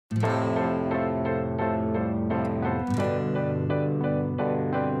Good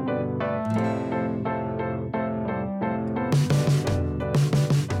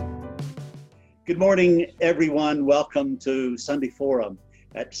morning, everyone. Welcome to Sunday Forum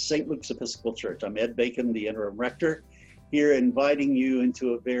at St. Luke's Episcopal Church. I'm Ed Bacon, the interim rector, here inviting you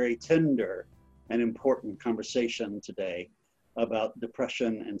into a very tender and important conversation today about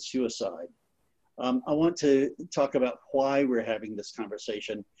depression and suicide. I want to talk about why we're having this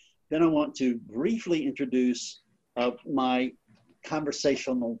conversation. Then I want to briefly introduce my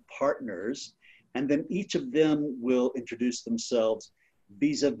conversational partners, and then each of them will introduce themselves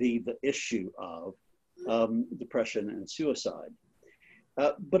vis-a-vis the issue of depression and suicide.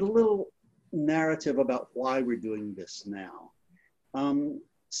 But a little narrative about why we're doing this now.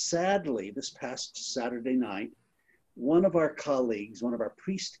 Sadly, this past Saturday night, one of our colleagues, one of our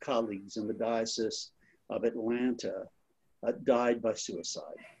priest colleagues in the Diocese of Atlanta died by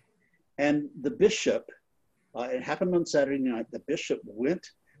suicide. And the bishop, it happened on Saturday night, the bishop went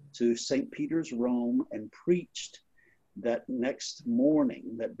to St. Peter's, Rome, and preached that very next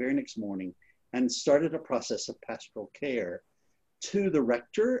morning, and started a process of pastoral care to the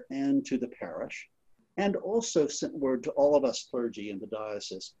rector and to the parish, and also sent word to all of us clergy in the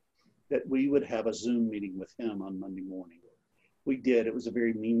diocese that we would have a Zoom meeting with him on Monday morning. We did. It was a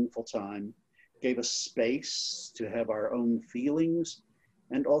very meaningful time, gave us space to have our own feelings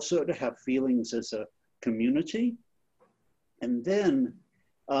and also to have feelings as a community. And then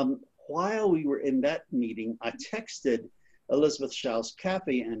while we were in that meeting, I texted Elizabeth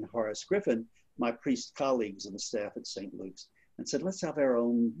Schiles-Caffey and Horace Griffin, my priest colleagues and the staff at St. Luke's, and said, let's have our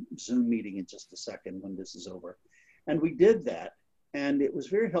own Zoom meeting in just a second when this is over. And we did that. And it was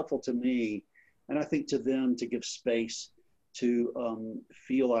very helpful to me, and I think to them, to give space to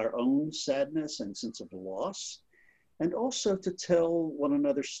feel our own sadness and sense of loss, and also to tell one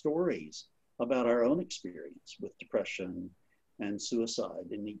another stories about our own experience with depression and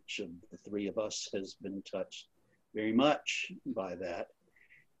suicide. And each of the three of us has been touched very much by that.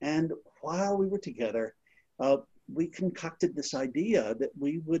 And while we were together, we concocted this idea that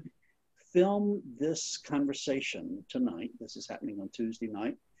we would film this conversation tonight. This is happening on Tuesday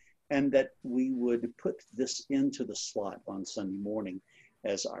night, and that we would put this into the slot on Sunday morning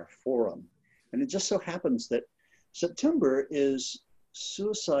as our forum. And it just so happens that September is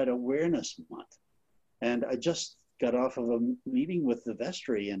Suicide Awareness Month. And I just got off of a meeting with the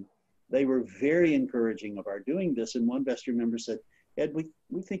vestry, and they were very encouraging of our doing this. And one vestry member said, Ed,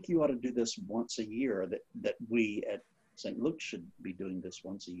 we think you ought to do this once a year, that we at St. Luke should be doing this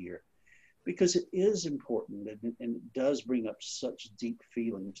once a year, because it is important and it does bring up such deep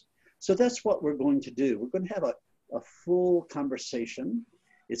feelings. So that's what we're going to do. We're going to have a full conversation.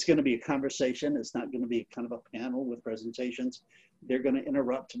 It's going to be a conversation. It's not going to be kind of a panel with presentations. They're going to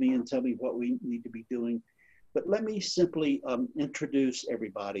interrupt me and tell me what we need to be doing. But let me simply introduce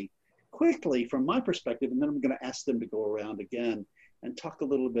everybody quickly from my perspective, and then I'm going to ask them to go around again and talk a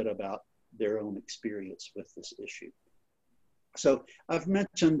little bit about their own experience with this issue. So I've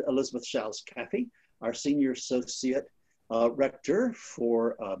mentioned Elizabeth Schiles-Caffey, our Senior Associate Rector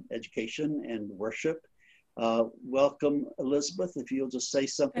for Education and Worship. Welcome, Elizabeth, if you'll just say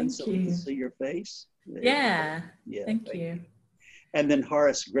something so we can see your face. Yeah, thank you. And then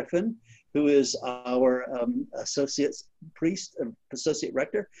Horace Griffin, who is our Associate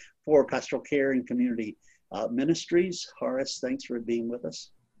Rector for Pastoral Care and Community Ministries. Horace, thanks for being with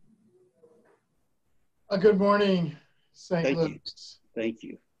us. Good morning, St. Luke's. Thank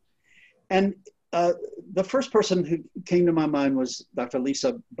you. And the first person who came to my mind was Dr.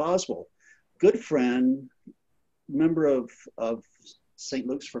 Lisa Boswell, good friend, member of St.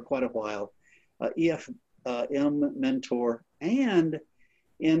 Luke's for quite a while, EFM mentor, and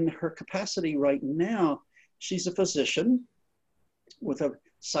in her capacity right now, she's a physician with a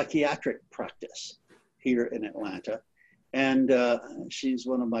psychiatric practice here in Atlanta. And she's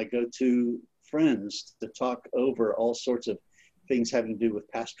one of my go-to friends to talk over all sorts of things having to do with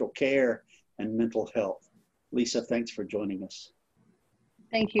pastoral care and mental health. Lisa, thanks for joining us.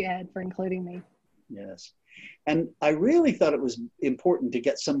 Thank you, Ed, for including me. Yes. And I really thought it was important to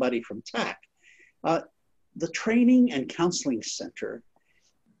get somebody from TAC. The Training and Counseling Center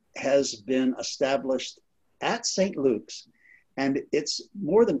has been established at St. Luke's, and it's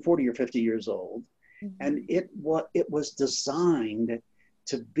more than 40 or 50 years old. Mm-hmm. And it was designed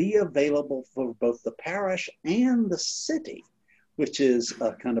to be available for both the parish and the city, which is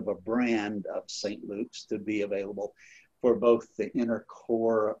a kind of a brand of St. Luke's, to be available for both the inner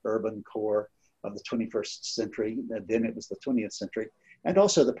core, urban core of the 21st century, and then it was the 20th century, and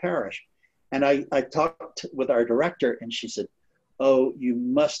also the parish. And I talked with our director, and she said, oh, you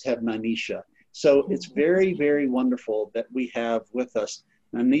must have Nanisha. So it's very, very wonderful that we have with us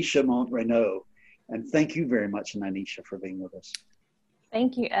Nanisha Montreno. And thank you very much, Nanisha, for being with us.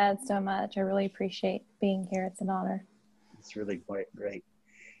 Thank you, Ed, so much. I really appreciate being here. It's an honor. It's really quite great.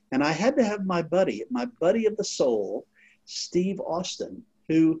 And I had to have my buddy of the soul, Steve Austin,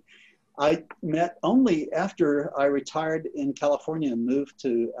 who I met only after I retired in California and moved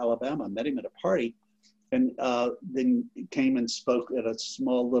to Alabama. I met him at a party, and then came and spoke at a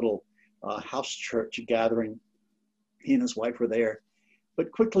small little house church gathering. He and his wife were there,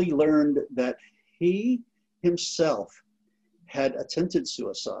 but quickly learned that he himself had attempted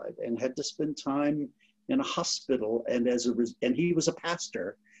suicide and had to spend time in a hospital, and he was a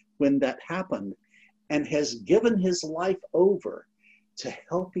pastor when that happened, and has given his life over to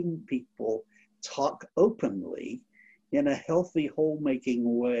helping people talk openly in a healthy,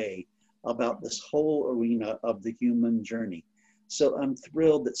 whole-making way about this whole arena of the human journey. So I'm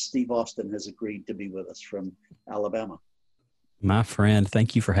thrilled that Steve Austin has agreed to be with us from Alabama. My friend,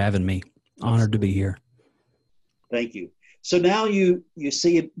 thank you for having me. Honored to be here. Thank you. So now you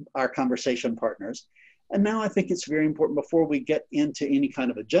see our conversation partners. And now I think it's very important, before we get into any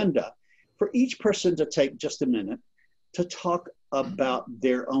kind of agenda, for each person to take just a minute to talk about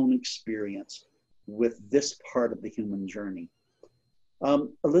their own experience with this part of the human journey.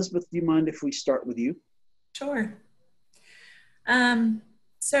 Elizabeth, do you mind if we start with you? Sure.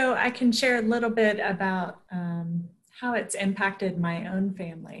 So I can share a little bit about how it's impacted my own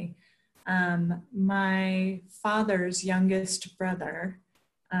family. My father's youngest brother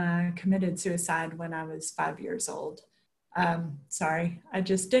committed suicide when I was 5 years old. Sorry, I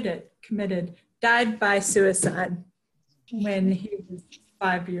just did it. Died by suicide when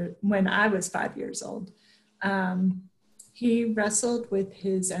I was 5 years old. He wrestled with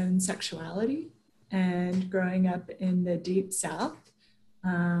his own sexuality, and growing up in the Deep South,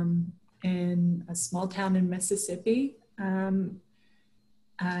 in a small town in Mississippi,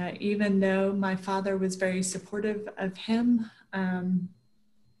 even though my father was very supportive of him,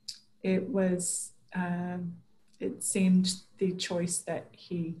 it seemed the choice that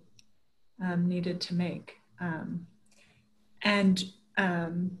he needed to make.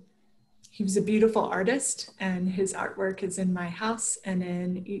 He was a beautiful artist, and his artwork is in my house and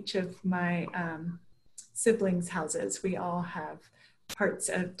in each of my siblings' houses. We all have parts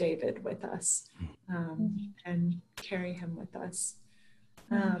of David with us and carry him with us.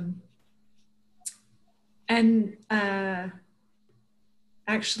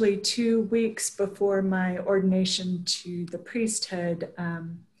 Actually 2 weeks before my ordination to the priesthood,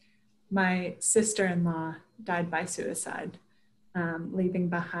 my sister-in-law died by suicide, leaving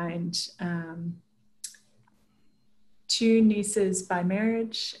behind 2 nieces by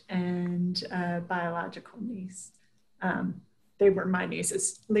marriage and a biological niece. They were my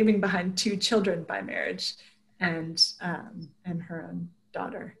nieces, leaving behind 2 children by marriage and her own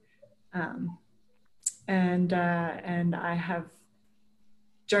daughter. And I have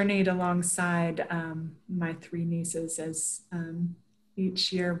journeyed alongside my 3 nieces as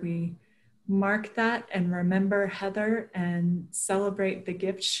each year we mark that and remember Heather and celebrate the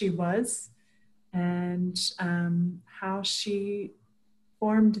gift she was, and how she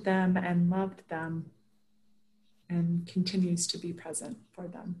formed them and loved them and continues to be present for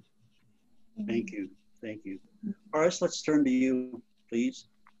them. Thank you. Thank you. Horace, let's turn to you, please.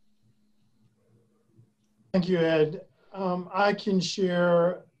 Thank you, Ed. I can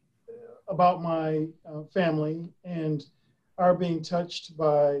share about my family and our being touched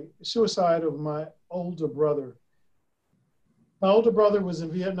by suicide of my older brother. My older brother was in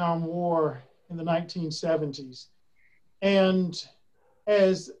the Vietnam War in the 1970s. And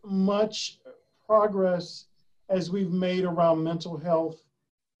as much progress as we've made around mental health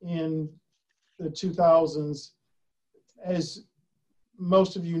in the 2000s, as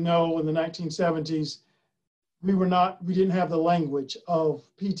most of you know, in the 1970s, we didn't have the language of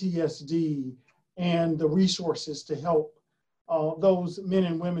PTSD and the resources to help those men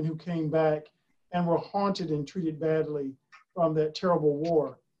and women who came back and were haunted and treated badly from that terrible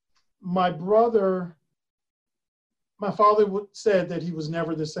war. My father said that he was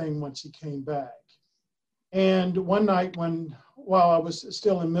never the same once he came back. And one night while I was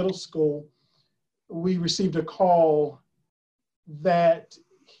still in middle school, we received a call that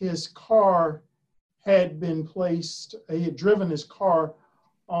his car had been placed, he had driven his car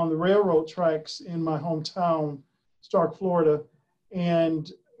on the railroad tracks in my hometown, Stark, Florida,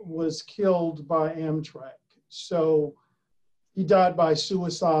 and was killed by Amtrak. So he died by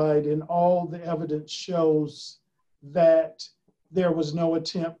suicide, and all the evidence shows that there was no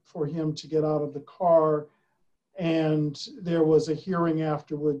attempt for him to get out of the car. and there was a hearing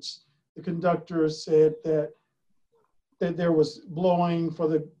afterwards. The conductor said that there was blowing for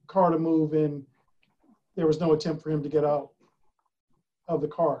the car to move, and there was no attempt for him to get out of the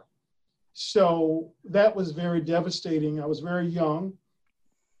car. So that was very devastating. I was very young,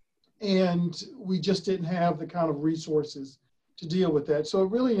 and we just didn't have the kind of resources to deal with that. So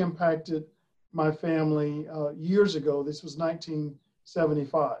it really impacted my family years ago. This was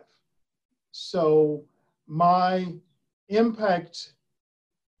 1975. So my impact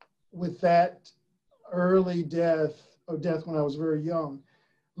with that early death when I was very young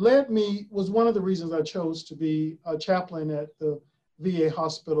was one of the reasons I chose to be a chaplain at the VA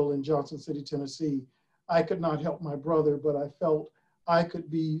hospital in Johnson City, Tennessee. I could not help my brother, but I felt I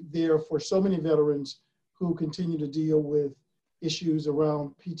could be there for so many veterans who continue to deal with issues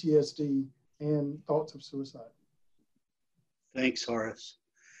around PTSD and thoughts of suicide. Thanks, Horace.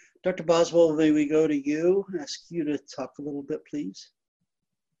 Dr. Boswell, may we go to you? Ask you to talk a little bit, please.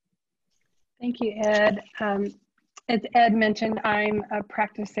 Thank you, Ed. As Ed mentioned, I'm a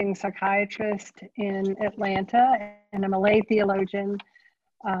practicing psychiatrist in Atlanta, and I'm a lay theologian.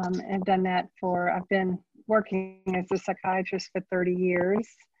 I've done that I've been working as a psychiatrist for 30 years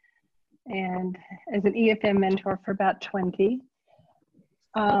and as an EFM mentor for about 20.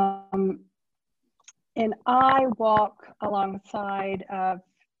 And I walk alongside of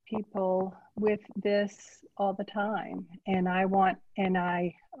people with this all the time. And I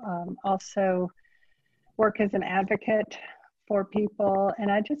also work as an advocate for people.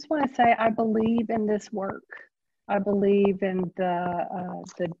 And I just want to say, I believe in this work. I believe in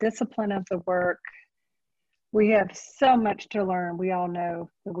the discipline of the work. We have so much to learn. We all know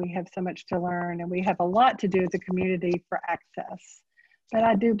that we have so much to learn, and we have a lot to do as a community for access. But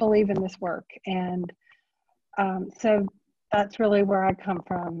I do believe in this work. And so that's really where I come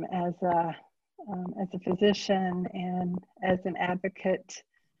from as a physician and as an advocate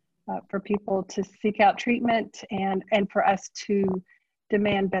for people to seek out treatment and for us to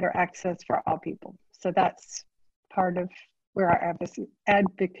demand better access for all people. So that's part of where our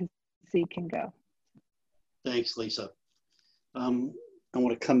advocacy can go. Thanks, Lisa. I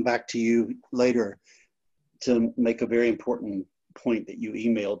want to come back to you later to make a very important point that you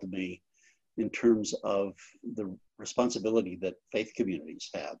emailed me in terms of the responsibility that faith communities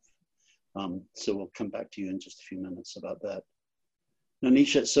have. So we'll come back to you in just a few minutes about that. Now,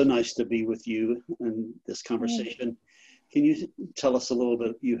 Nisha, it's so nice to be with you in this conversation. Can you tell us a little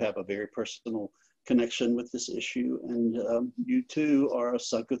bit? You have a very personal connection with this issue, and you too are a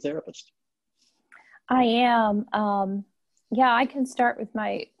psychotherapist. I am. Yeah, I can start with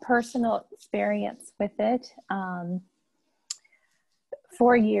my personal experience with it.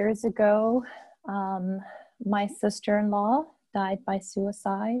 4 years ago, my sister-in-law died by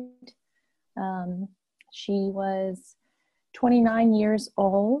suicide. She was 29 years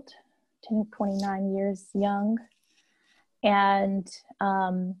old, 29 years young, and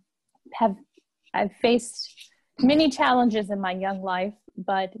I've faced many challenges in my young life,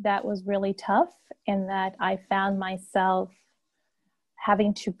 but that was really tough, in that I found myself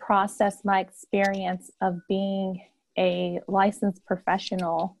having to process my experience of being a licensed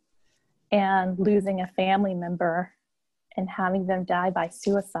professional and losing a family member and having them die by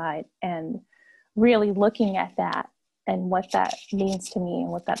suicide, and really looking at that and what that means to me and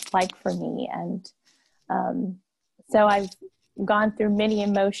what that's like for me. And so I've gone through many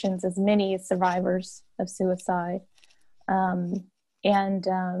emotions, as many survivors of suicide.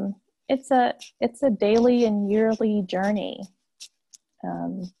 It's a daily and yearly journey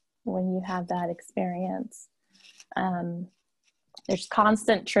when you have that experience. There's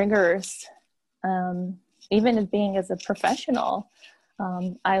constant triggers, even as being as a professional.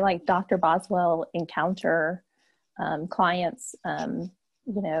 I, like Dr. Boswell, encounter clients,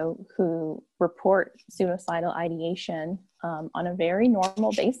 who report suicidal ideation on a very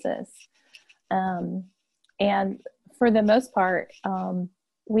normal basis. And for the most part,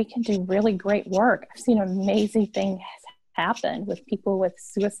 we can do really great work. I've seen amazing things happen with people with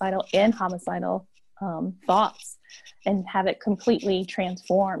suicidal and homicidal thoughts, and have it completely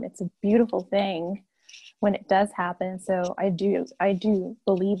transform. It's a beautiful thing when it does happen. So I do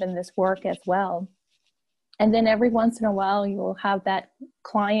believe in this work as well. And then every once in a while, you will have that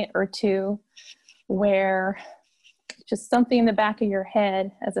client or two where just something in the back of your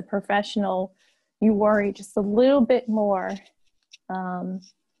head as a professional, you worry just a little bit more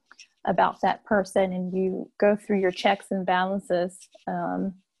about that person, and you go through your checks and balances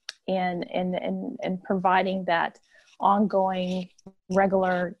and providing that ongoing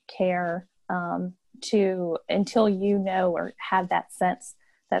regular care until you know or have that sense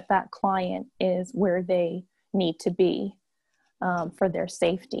that that client is where they need to be for their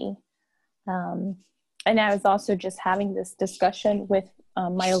safety. And I was also just having this discussion with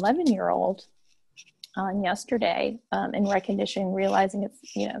my 11-year-old yesterday in recognition, realizing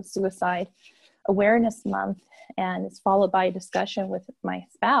it's, Suicide Awareness Month, and it's followed by a discussion with my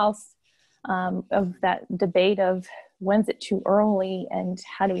spouse of that debate of when's it too early and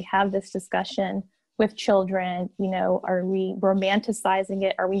how do we have this discussion with children? Are we romanticizing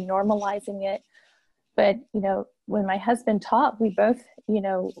it? Are we normalizing it? But, when my husband taught, we both,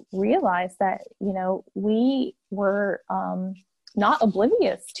 realized that, we were not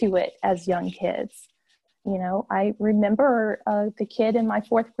oblivious to it as young kids. I remember the kid in my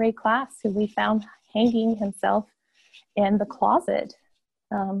 4th grade class who we found hanging himself in the closet.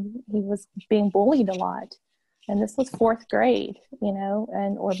 He was being bullied a lot. And this was 4th grade,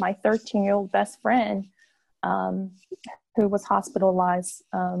 or my 13-year-old best friend who was hospitalized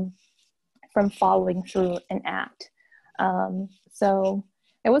from following through an act. So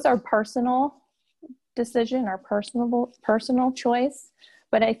it was our personal decision, our personal choice.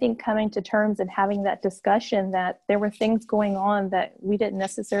 But I think coming to terms and having that discussion that there were things going on that we didn't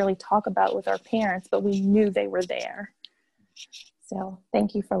necessarily talk about with our parents, but we knew they were there. So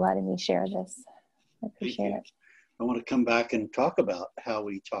thank you for letting me share this. I appreciate it. I want to come back and talk about how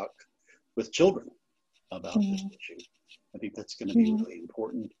we talk with children about this issue. I think that's going to be really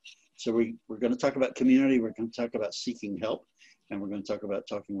important. So we're going to talk about community, we're going to talk about seeking help, and we're going to talk about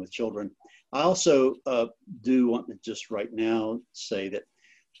talking with children. I also do want to just right now say that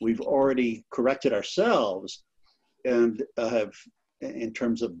we've already corrected ourselves and have, in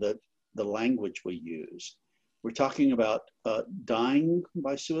terms of the language we use. We're talking about dying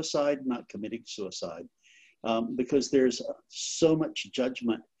by suicide, not committing suicide, because there's so much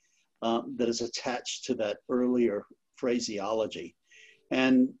judgment that is attached to that earlier phraseology.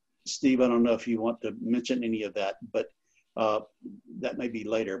 And Steve, I don't know if you want to mention any of that, but that may be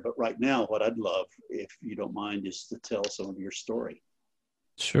later. But right now, what I'd love, if you don't mind, is to tell some of your story.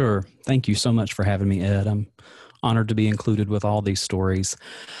 Sure. Thank you so much for having me, Ed. I'm honored to be included with all these stories.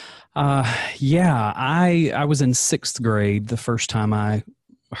 I was in 6th grade the first time I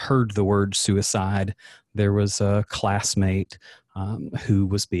heard the word suicide. There was a classmate who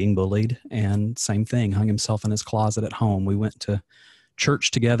was being bullied, and same thing, hung himself in his closet at home. We went to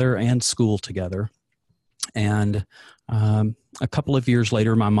church together and school together. And a couple of years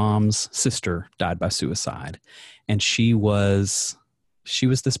later, my mom's sister died by suicide, and she was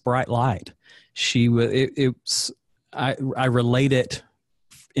this bright light. I relate it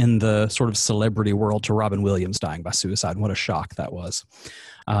in the sort of celebrity world to Robin Williams dying by suicide. What a shock that was.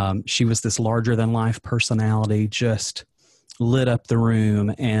 She was this larger than life personality, just lit up the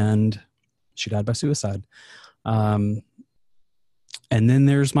room, and she died by suicide. And then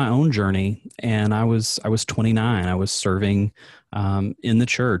there's my own journey, and I was 29. I was serving in the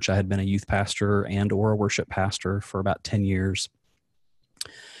church. I had been a youth pastor and or a worship pastor for about 10 years.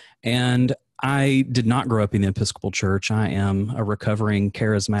 And I did not grow up in the Episcopal Church. I am a recovering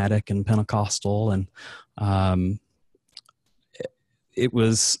charismatic and Pentecostal, and it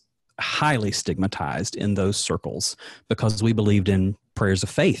was highly stigmatized in those circles because we believed in prayers of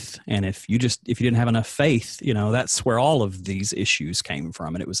faith. And if you didn't have enough faith, that's where all of these issues came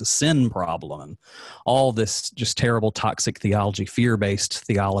from. And it was a sin problem and all this just terrible toxic theology, fear-based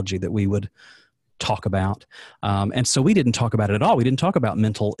theology that we would talk about. And so we didn't talk about it at all. We didn't talk about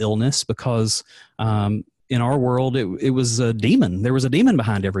mental illness because in our world, it was a demon. There was a demon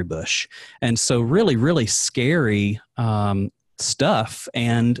behind every bush. And so really, really scary stuff.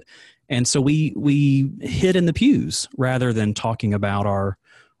 And so we hid in the pews rather than talking about our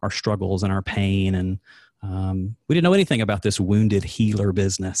struggles and our pain. And we didn't know anything about this wounded healer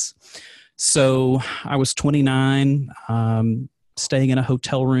business. So I was 29, staying in a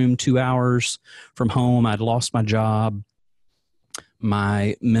hotel room 2 hours from home. I'd lost my job.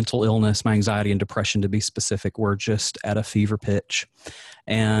 My mental illness, my anxiety and depression, to be specific, were just at a fever pitch.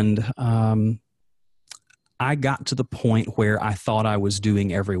 And I got to the point where I thought I was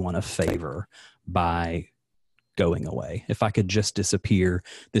doing everyone a favor by going away. If I could just disappear,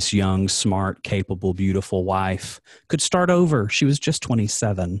 this young, smart, capable, beautiful wife could start over. She was just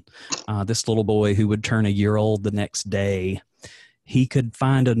 27. This little boy who would turn a year old the next day, he could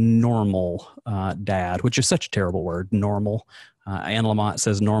find a normal dad, which is such a terrible word, normal. Anne Lamott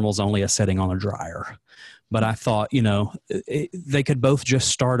says normal's only a setting on a dryer. But I thought, they could both just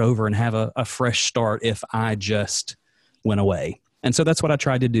start over and have a fresh start if I just went away. And so that's what I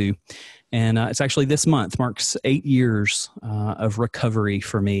tried to do. And it's actually this month marks 8 years of recovery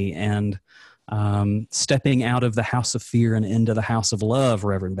for me and stepping out of the house of fear and into the house of love,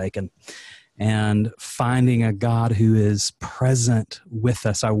 Reverend Bacon. and finding a God who is present with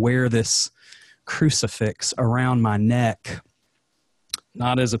us. I wear this crucifix around my neck,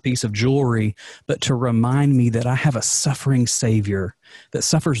 not as a piece of jewelry, but to remind me that I have a suffering Savior that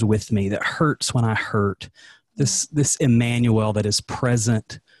suffers with me, that hurts when I hurt. This Emmanuel that is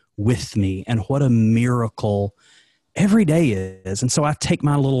present with me, and what a miracle every day is. And so I take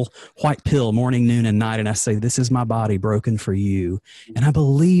my little white pill morning, noon, and night, and I say, this is my body broken for you. And I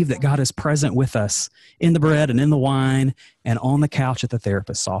believe that God is present with us in the bread and in the wine and on the couch at the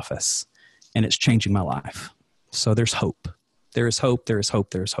therapist's office. And it's changing my life. So there's hope. There is hope. There is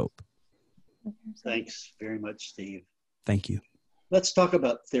hope. There is hope. Thanks very much, Steve. Thank you. Let's talk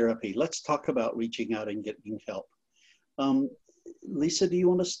about therapy. Let's talk about reaching out and getting help. Lisa, do you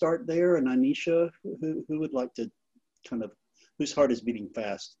want to start there? And Anisha, who would like to whose heart is beating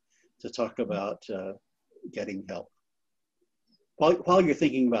fast to talk about getting help? While you're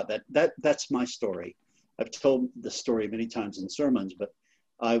thinking about that's my story. I've told the story many times in sermons, but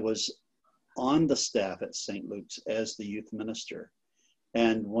I was on the staff at St. Luke's as the youth minister.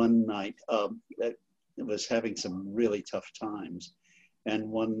 And one night, it was having some really tough times. And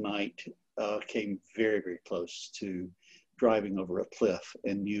one night came very, very close to driving over a cliff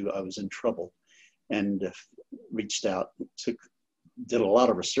and knew I was in trouble, and reached out, did a lot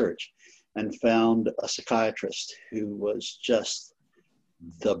of research, and found a psychiatrist who was just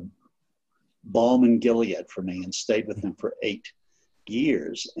the balm in Gilead for me, and stayed with him for 8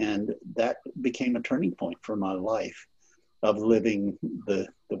 years. And that became a turning point for my life of living the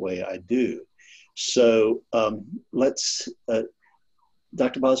way I do. So let's,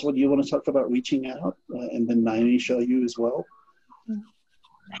 Dr. Boswell, do you want to talk about reaching out? And then Anisha, you as well?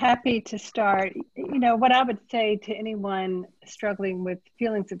 Happy to start. You know, what I would say to anyone struggling with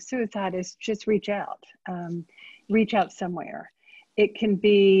feelings of suicide is just reach out. Reach out somewhere. It can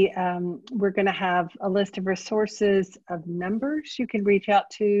be, we're going to have a list of resources of numbers you can reach out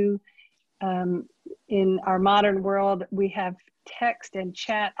to. In our modern world, we have text and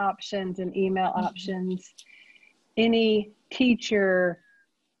chat options and email options. Any teacher,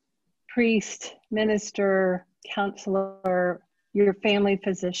 priest, minister, counselor, your family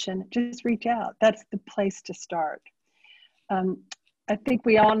physician, just reach out. That's the place to start. I think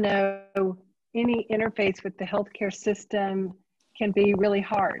we all know any interface with the healthcare system can be really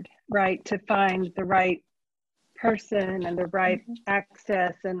hard, right? To find the right person and the right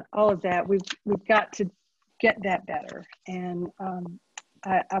access and all of that. We've got to get that better. And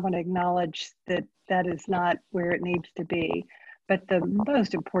I want to acknowledge that that is not where it needs to be. But the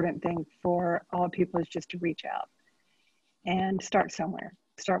most important thing for all people is just to reach out and start somewhere.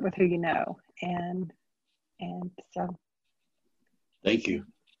 Start with who you know. And so. Thank you.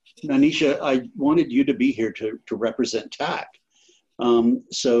 Anisha, I wanted you to be here to represent TAC.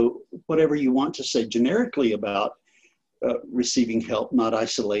 So whatever you want to say generically about receiving help, not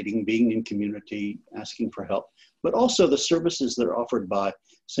isolating, being in community, asking for help, but also the services that are offered by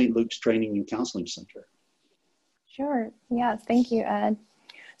St. Luke's Training and Counseling Center. Sure. Yeah. Thank you, Ed.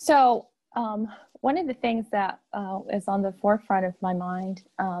 So one of the things that is on the forefront of my mind,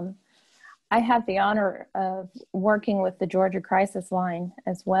 I have the honor of working with the Georgia Crisis Line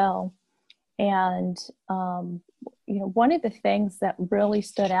as well. And, you know, one of the things that really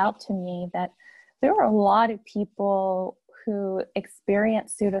stood out to me that there are a lot of people who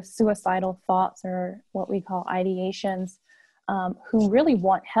experience suicidal thoughts, or what we call ideations, who really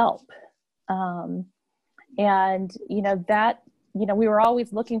want help. And, you know, that, you know, we were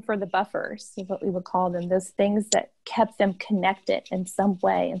always looking for the buffers, is what we would call them, those things that kept them connected in some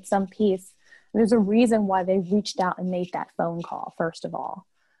way, in some piece. There's a reason why they reached out and made that phone call, first of all,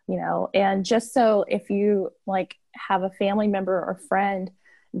 you know. And just so if you like have a family member or friend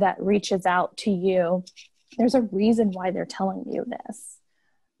that reaches out to you, there's a reason why they're telling you this.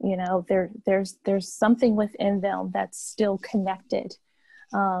 You know, there's something within them that's still connected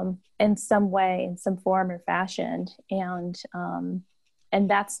in some way, in some form or fashion. And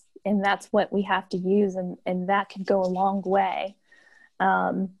that's what we have to use. And that can go a long way.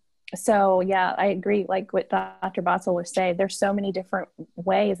 So yeah, I agree. Like what Dr. Boswell was saying, there's so many different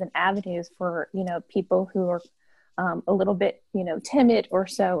ways and avenues for, you know, people who are a little bit, you know, timid or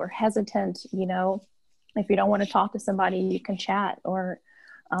so, or hesitant. You know, if you don't want to talk to somebody, you can chat, or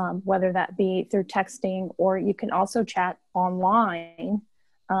whether that be through texting, or you can also chat online,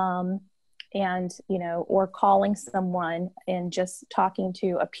 and, you know, or calling someone and just talking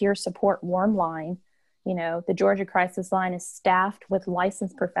to a peer support warm line. You know, the Georgia Crisis Line is staffed with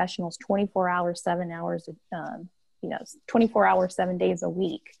licensed professionals 24 hours, 7 hours, 24 hours, 7 days a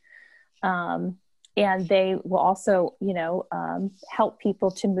week. and they will also, help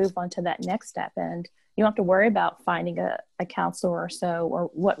people to move on to that next step. And you don't have to worry about finding a counselor or so, or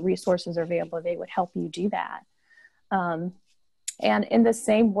what resources are available. They would help you do that. And in the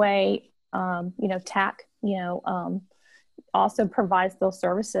same way, TAC, also provides those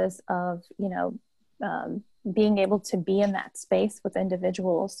services of, being able to be in that space with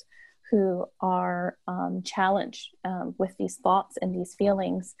individuals who are challenged with these thoughts and these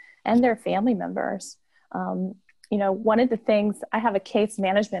feelings, and their family members. One of the things, I have a case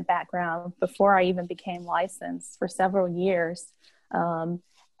management background before I even became licensed for several years.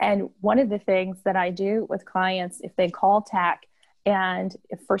 And one of the things that I do with clients, if they call TAC and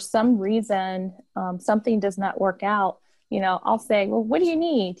if for some reason something does not work out, I'll say, well, what do you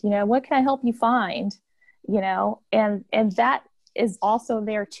need? What can I help you find? And that is also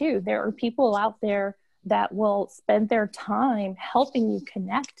there too. There are people out there that will spend their time helping you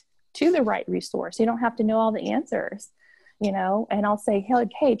connect to the right resource. You don't have to know all the answers, and I'll say,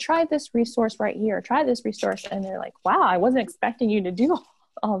 hey, try this resource right here, try this resource. And they're like, wow, I wasn't expecting you to do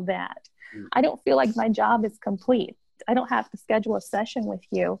all that. I don't feel like my job is complete. I don't have to schedule a session with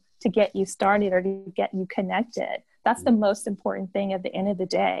you to get you started or to get you connected. That's the most important thing at the end of the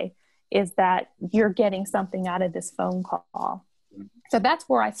day, is that you're getting something out of this phone call. So that's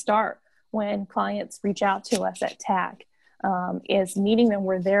where I start when clients reach out to us at TAC, is meeting them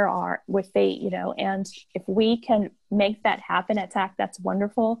where they are, and if we can make that happen at TAC, that's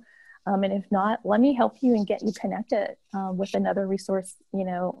wonderful. And if not, let me help you and get you connected with another resource,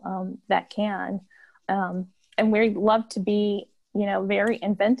 that can. And we love to be, very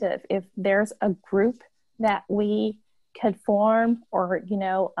inventive. If there's a group that we could form, or,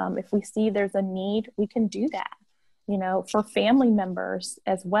 if we see there's a need, we can do that, for family members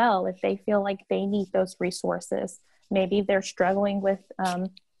as well. If they feel like they need those resources, maybe they're struggling with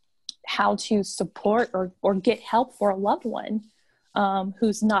how to support or get help for a loved one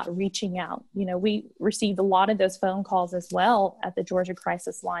who's not reaching out. We received a lot of those phone calls as well at the Georgia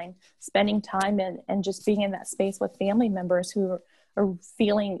Crisis Line, spending time and just being in that space with family members who are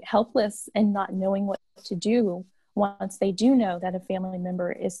feeling helpless and not knowing what to do once they do know that a family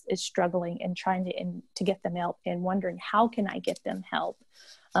member is struggling, and trying to get them help, and wondering, how can I get them help?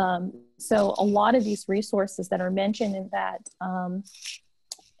 So a lot of these resources that are mentioned and that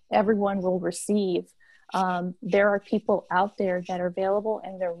everyone will receive, there are people out there that are available,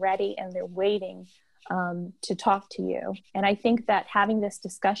 and they're ready, and they're waiting to talk to you. And I think that having this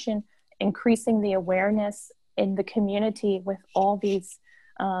discussion, increasing the awareness in the community with all these,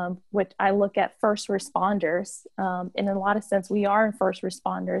 what I look at first responders, in a lot of sense, we are first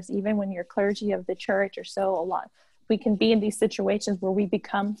responders, even when you're clergy of the church or so. A lot, we can be in these situations where we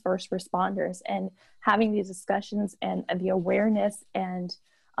become first responders, and having these discussions and the awareness and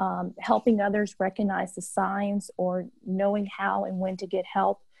helping others recognize the signs, or knowing how and when to get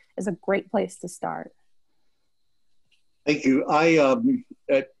help, is a great place to start. Thank you.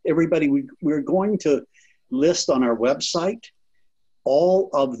 Everybody, we're going to list on our website all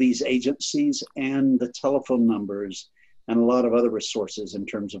of these agencies and the telephone numbers and a lot of other resources in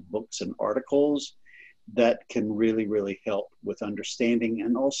terms of books and articles that can really, really help with understanding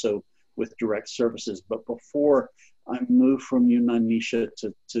and also with direct services. But before I move from you, Nanisha,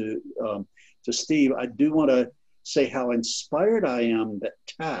 to Steve, I do want to say how inspired I am that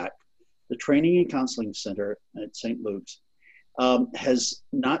TAC, the Training and Counseling Center at St. Luke's, has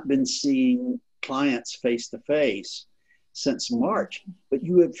not been seeing clients face-to-face since March, but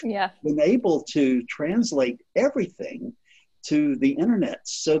you have been able to translate everything to the internet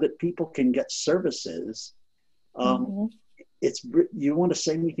so that people can get services. You want to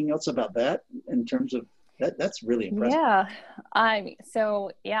say anything else about that in terms of that? That's really impressive.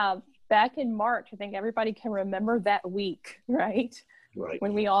 Back in March, I think everybody can remember that week, right? Right.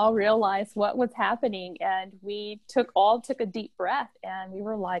 When we all realized what was happening, and we took a deep breath, and we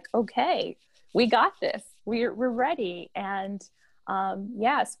were like, okay, we got this. We're ready. And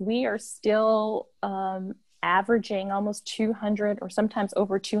yes, we are still averaging almost 200 or sometimes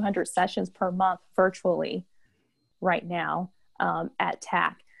over 200 sessions per month virtually right now at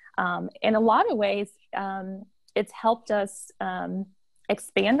TAC. In a lot of ways, it's helped us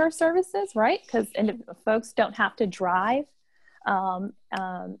expand our services, right? Because folks don't have to drive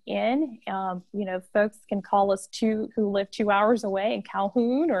folks can call us who live 2 hours away in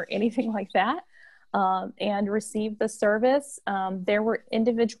Calhoun or anything like that, and receive the service. There were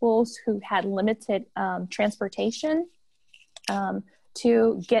individuals who had limited transportation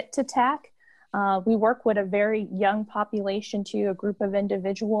to get to TAC. We work with a very young population too, a group of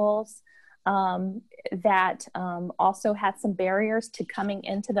individuals that also had some barriers to coming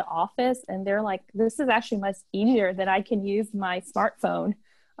into the office. And they're like, this is actually much easier that I can use my smartphone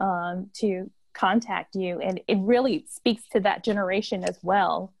to contact you. And it really speaks to that generation as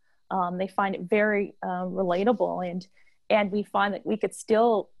well. They find it very relatable. And we find that we could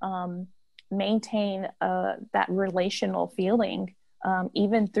still maintain that relational feeling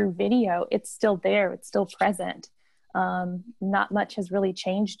even through video. It's still there. It's still present. Not much has really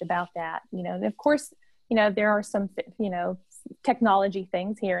changed about that. And of course, there are some, technology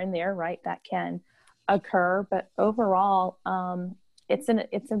things here and there, right, that can occur. But overall, it's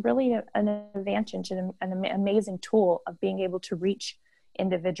a really an advantage and an amazing tool of being able to reach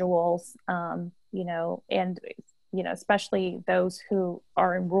individuals, and especially those who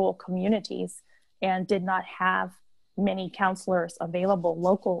are in rural communities and did not have many counselors available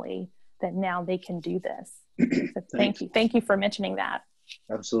locally, that now they can do this. So thank you for mentioning that.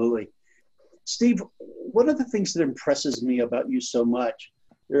 Absolutely. Steve, one of the things that impresses me about you so much,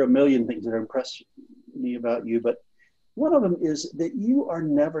 there are a million things that impress me about you, but one of them is that you are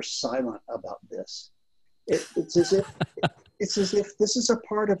never silent about this. It's as if this is a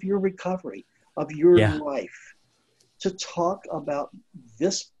part of your recovery, of your life. To talk about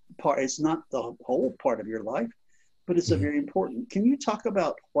this part, it's not the whole part of your life, but it's a very important. Can you talk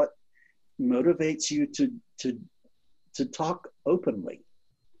about what motivates you to talk openly?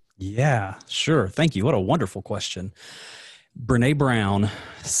 Yeah, sure. Thank you. What a wonderful question. Brene Brown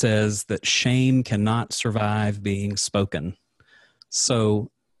says that shame cannot survive being spoken.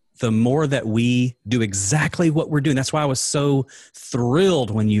 So the more that we do exactly what we're doing, that's why I was so thrilled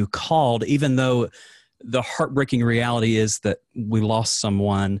when you called, even though the heartbreaking reality is that we lost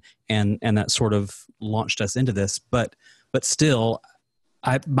someone and that sort of launched us into this. But still,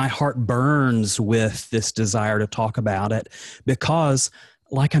 my heart burns with this desire to talk about it because,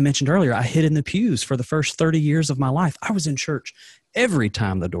 like I mentioned earlier, I hid in the pews for the first 30 years of my life. I was in church every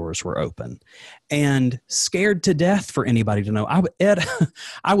time the doors were open and scared to death for anybody to know.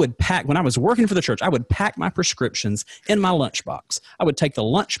 I would pack, when I was working for the church, I would pack my prescriptions in my lunchbox. I would take the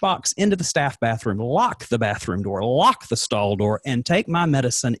lunchbox into the staff bathroom, lock the bathroom door, lock the stall door, and take my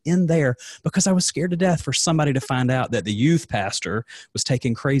medicine in there because I was scared to death for somebody to find out that the youth pastor was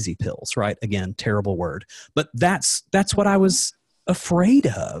taking crazy pills, right? Again, terrible word. But that's what I was afraid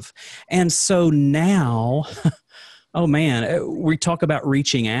of. And so now, oh man, we talk about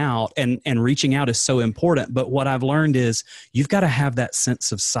reaching out and reaching out is so important. But what I've learned is you've got to have that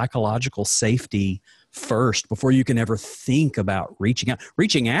sense of psychological safety first before you can ever think about reaching out.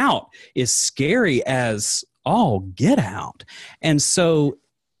 Reaching out is scary as all get out. And so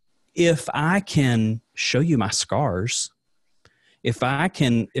if I can show you my scars, if I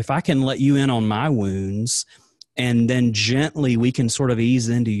can let you in on my wounds, and then gently we can sort of ease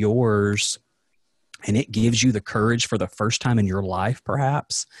into yours, and it gives you the courage for the first time in your life,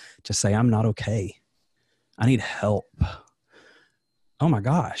 perhaps, to say, I'm not okay. I need help. Oh my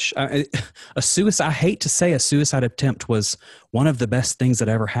gosh. I hate to say a suicide attempt was one of the best things that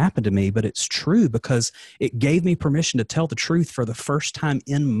ever happened to me, but it's true because it gave me permission to tell the truth for the first time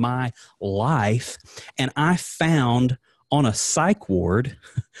in my life. And I found on a psych ward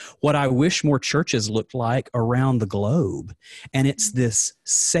what I wish more churches looked like around the globe. And it's this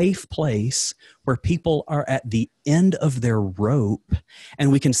safe place where people are at the end of their rope and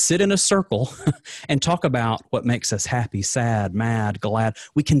we can sit in a circle and talk about what makes us happy, sad, mad, glad.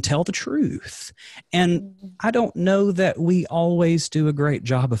 We can tell the truth. And I don't know that we always do a great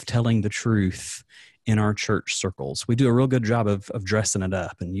job of telling the truth in our church circles. We do a real good job of dressing it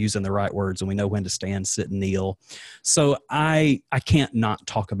up and using the right words, and we know when to stand, sit, and kneel. So I can't not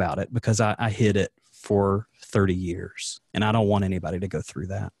talk about it because I hid it for 30 years, and I don't want anybody to go through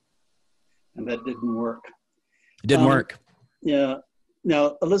that. And that didn't work. It didn't work. Yeah.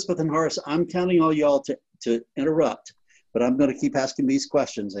 Now, Elizabeth and Horace, I'm counting all y'all to interrupt, but I'm going to keep asking these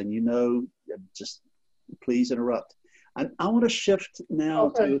questions, and just please interrupt. I want to shift now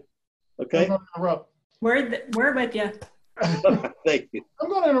to, okay? I'm going to interrupt. We're with you. Thank you. I'm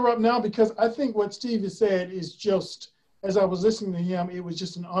going to interrupt now because I think what Steve has said is just, as I was listening to him, it was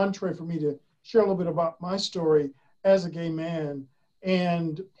just an entree for me to share a little bit about my story as a gay man.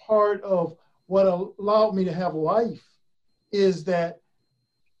 And part of what allowed me to have life is that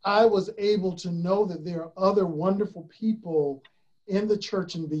I was able to know that there are other wonderful people in the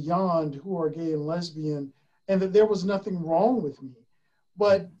church and beyond who are gay and lesbian, and that there was nothing wrong with me.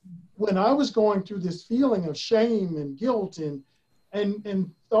 But when I was going through this feeling of shame and guilt and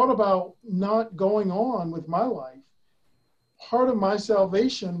thought about not going on with my life, part of my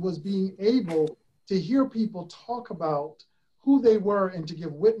salvation was being able to hear people talk about who they were and to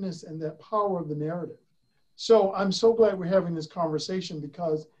give witness and that power of the narrative. So I'm so glad we're having this conversation,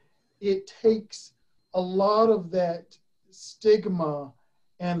 because it takes a lot of that stigma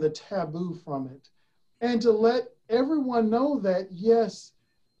and the taboo from it. And to let everyone know that, yes,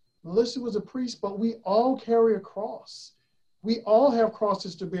 Melissa was a priest, but we all carry a cross. We all have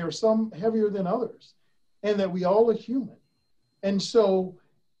crosses to bear, some heavier than others, and that we all are human. And so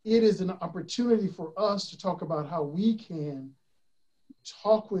it is an opportunity for us to talk about how we can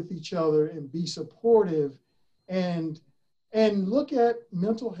talk with each other and be supportive and look at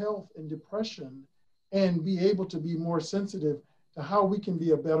mental health and depression and be able to be more sensitive to how we can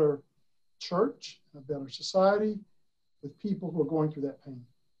be a better church, a better society with people who are going through that pain.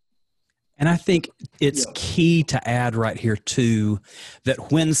 And I think it's key to add right here too,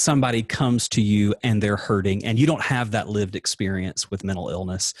 that when somebody comes to you and they're hurting and you don't have that lived experience with mental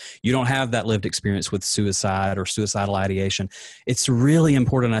illness, you don't have that lived experience with suicide or suicidal ideation, it's really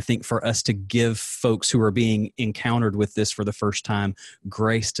important, I think, for us to give folks who are being encountered with this for the first time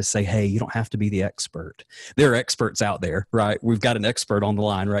grace to say, hey, you don't have to be the expert. There are experts out there, right? We've got an expert on the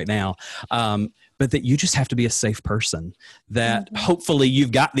line right now. But that you just have to be a safe person, that hopefully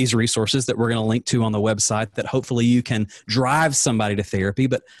you've got these resources that we're going to link to on the website, that hopefully you can drive somebody to therapy.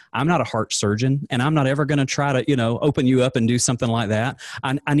 But I'm not a heart surgeon, and I'm not ever going to try to, open you up and do something like that.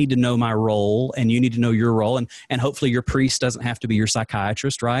 I need to know my role, and you need to know your role. And hopefully your priest doesn't have to be your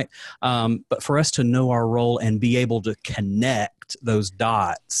psychiatrist, right? But for us to know our role and be able to connect those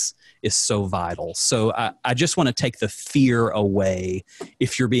dots is so vital. So I just want to take the fear away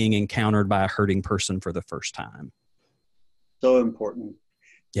if you're being encountered by a hurting person for the first time. So important.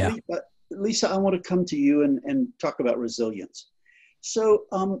 Yeah. Lisa, I want to come to you and talk about resilience. So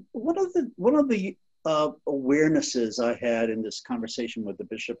one of the awarenesses I had in this conversation with the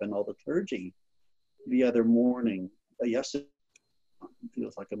bishop and all the clergy the other morning, yesterday,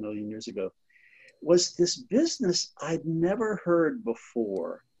 feels like a million years ago, was this business I'd never heard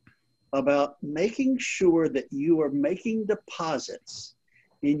before about making sure that you are making deposits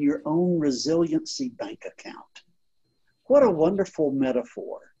in your own resiliency bank account. What a wonderful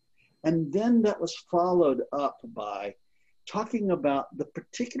metaphor. And then that was followed up by talking about the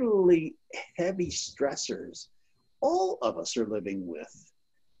particularly heavy stressors all of us are living with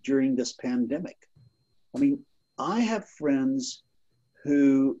during this pandemic. I mean, I have friends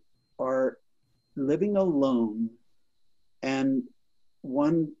who are living alone, and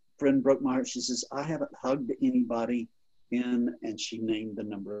one friend broke my heart. She says, I haven't hugged anybody in, and she named the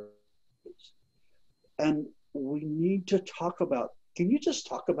number of years. And we need to talk about, can you just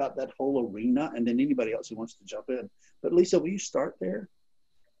talk about that whole arena, and then anybody else who wants to jump in? But Lisa, will you start there?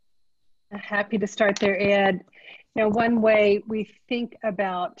 Happy to start there, Ed. One way we think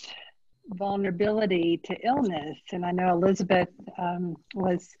about vulnerability to illness, and I know Elizabeth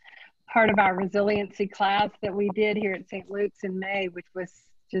was part of our resiliency class that we did here at St. Luke's in May, which was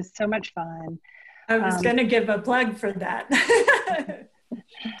just so much fun. I was going to give a plug for that.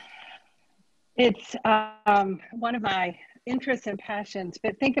 It's one of my interests and passions,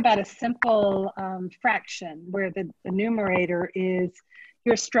 but think about a simple fraction where the numerator is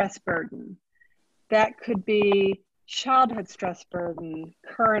your stress burden. That could be childhood stress burden,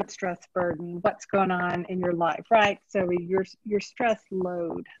 current stress burden, what's going on in your life, right? So your stress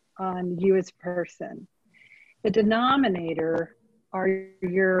load on you as a person. The denominator are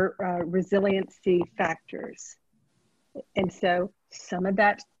your resiliency factors. And so some of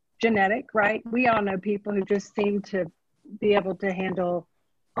that's genetic, right? We all know people who just seem to be able to handle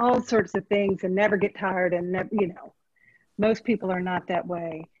all sorts of things and never get tired, and never, most people are not that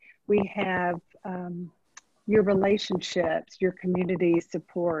way. We have your relationships, your community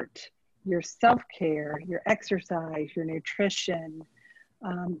support, your self-care, your exercise, your nutrition,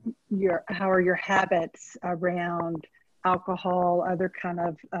 how are your habits around alcohol, other kind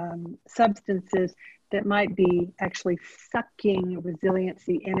of substances that might be actually sucking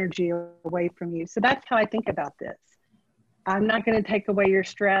resiliency energy away from you. So that's how I think about this. I'm not going to take away your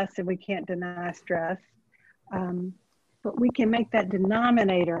stress, and we can't deny stress, but we can make that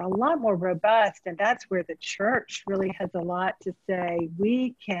denominator a lot more robust, and that's where the church really has a lot to say.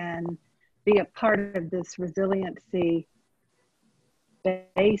 We can be a part of this resiliency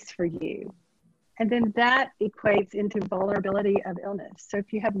base for you. And then that equates into vulnerability of illness. So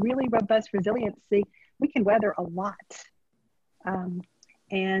if you have really robust resiliency, we can weather a lot.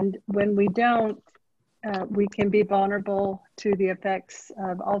 And when we don't, we can be vulnerable to the effects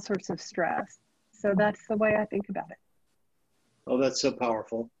of all sorts of stress. So that's the way I think about it. Oh, that's so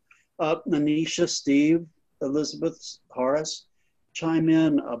powerful. Nanisha, Steve, Elizabeth, Horace, chime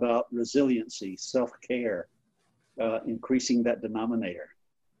in about resiliency, self-care, increasing that denominator.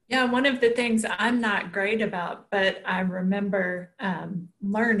 Yeah, one of the things I'm not great about, but I remember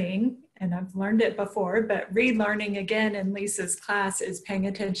learning, and I've learned it before, but relearning again in Lisa's class, is paying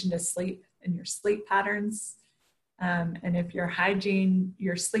attention to sleep and your sleep patterns. And if your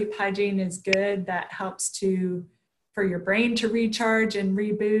sleep hygiene is good, that helps for your brain to recharge and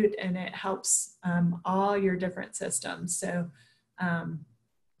reboot, and it helps all your different systems. So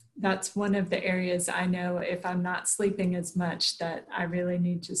that's one of the areas I know, if I'm not sleeping as much, that I really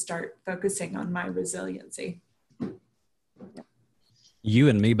need to start focusing on my resiliency. You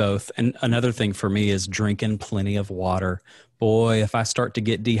and me both. And another thing for me is drinking plenty of water. Boy, if I start to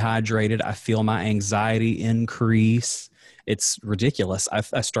get dehydrated, I feel my anxiety increase. It's ridiculous.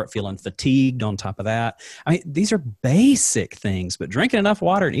 I start feeling fatigued on top of that. I mean, these are basic things, but drinking enough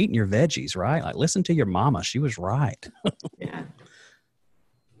water and eating your veggies, right? Like, listen to your mama. She was right. Yeah.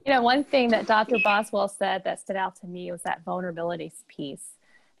 You know, one thing that Dr. Boswell said that stood out to me was that vulnerability piece.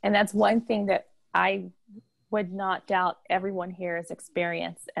 And that's one thing that I would not doubt everyone here has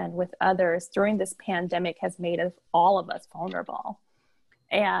experienced, and with others during this pandemic, has made all of us vulnerable.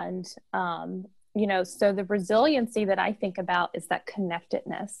 And, you know, so the resiliency that I think about is that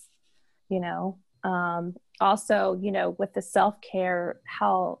connectedness, you know, also, you know, with the self-care,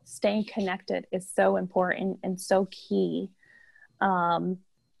 how staying connected is so important and so key.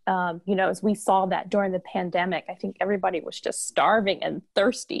 You know, as we saw that during the pandemic, I think everybody was just starving and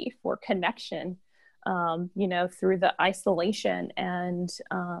thirsty for connection, you know, through the isolation and,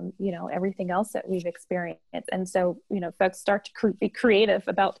 you know, everything else that we've experienced. And so, you know, folks start to be creative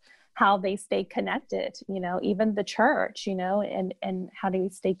about how they stay connected, you know, even the church, you know, and how do we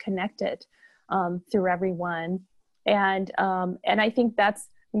stay connected through everyone. And I think that's,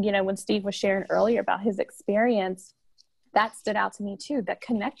 you know, when Steve was sharing earlier about his experience, that stood out to me too, that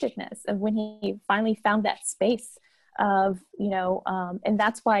connectedness of when he finally found that space of, you know, and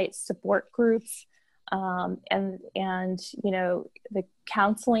that's why it's support groups and, you know, the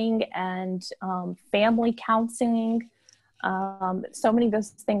counseling and family counseling. So many of those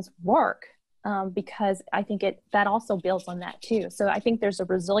things work because I think that also builds on that too. So I think there's a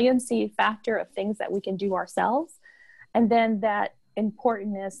resiliency factor of things that we can do ourselves. And then that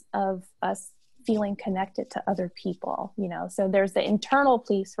importance of us feeling connected to other people, you know, so there's the internal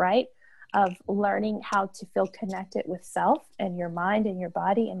piece, right, of learning how to feel connected with self and your mind and your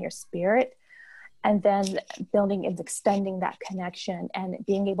body and your spirit, and then building and extending that connection and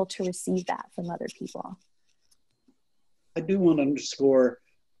being able to receive that from other people. I do want to underscore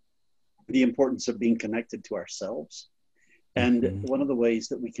the importance of being connected to ourselves. And one of the ways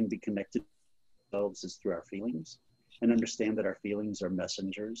that we can be connected to ourselves is through our feelings, and understand that our feelings are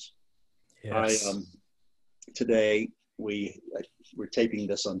messengers. Yes. Today we're taping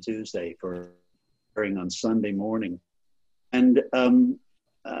this on Tuesday for airing on Sunday morning, and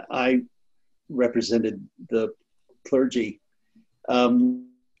I represented the clergy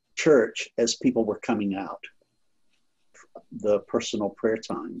church as people were coming out, the personal prayer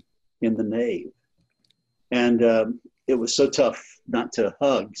time in the nave, and it was so tough not to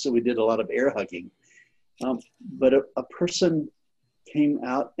hug, so we did a lot of air hugging, but a person came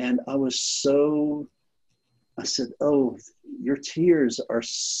out, and I said, oh, your tears are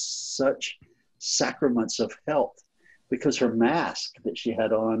such sacraments of health, because her mask that she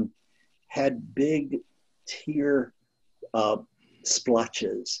had on had big tear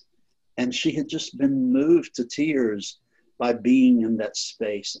splotches, and she had just been moved to tears by being in that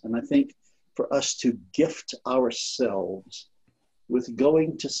space. And I think for us to gift ourselves with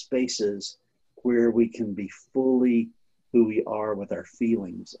going to spaces where we can be fully who we are with our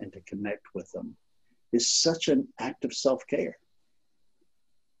feelings and to connect with them is such an act of self-care.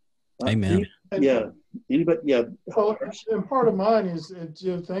 Amen. Anybody? Yeah. Well, and part of mine is,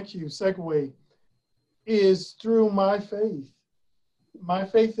 Jim, thank you, segue, is through my faith. My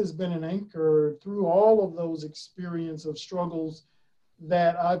faith has been an anchor through all of those experiences of struggles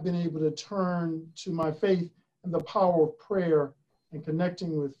that I've been able to turn to my faith, and the power of prayer and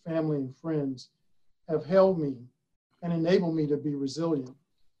connecting with family and friends have held me and enabled me to be resilient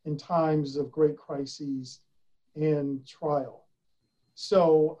in times of great crises and trial.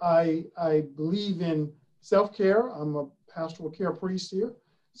 So I believe in self-care. I'm a pastoral care priest here.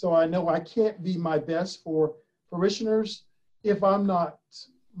 So I know I can't be my best for parishioners if I'm not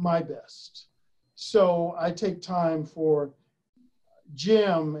my best. So I take time for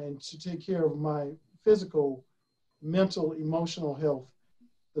Jim and to take care of my physical, mental, emotional health,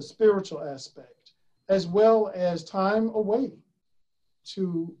 the spiritual aspect, as well as time away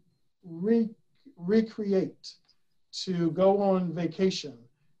to recreate, to go on vacation,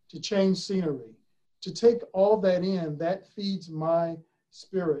 to change scenery, to take all that in, that feeds my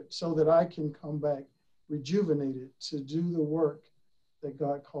spirit so that I can come back rejuvenated to do the work that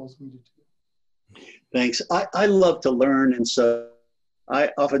God calls me to do. Thanks. I love to learn, and so I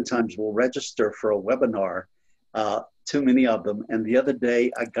oftentimes will register for a webinar, too many of them. And the other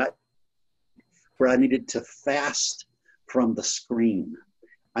day I got where I needed to fast from the screen.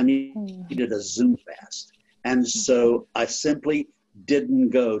 I needed a Zoom fast. And so I simply didn't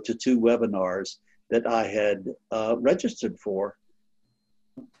go to 2 webinars that I had registered for.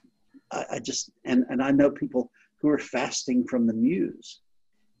 I just, and I know people who are fasting from the news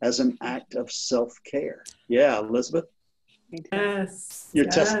as an act of self-care. Yeah, Elizabeth? Yes. You're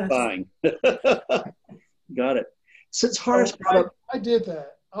yes. testifying. Got it. Since Horace brought up, I did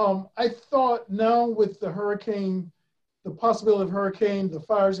that. I thought now with the hurricane, the possibility of hurricane, the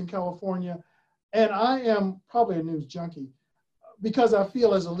fires in California, and I am probably a news junkie because I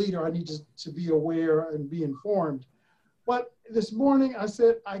feel as a leader, I need to be aware and be informed. But this morning I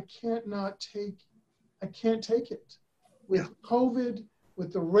said, I can't take it. With COVID,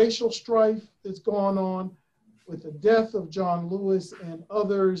 with the racial strife that's gone on, with the death of John Lewis and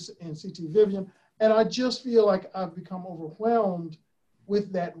others and C.T. Vivian, and I just feel like I've become overwhelmed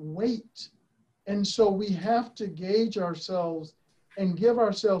with that weight. And so we have to gauge ourselves and give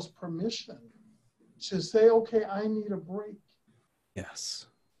ourselves permission to say, okay, I need a break. Yes.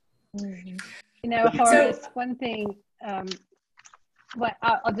 You know, Horace, one thing,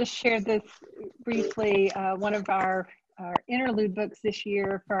 I'll just share this briefly. One of our interlude books this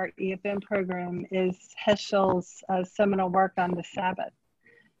year for our EFM program is Heschel's seminal work on the Sabbath.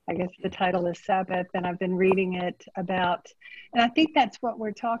 I guess the title is Sabbath, and I've been reading it about, and I think that's what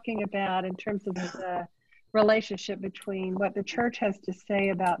we're talking about in terms of the relationship between what the church has to say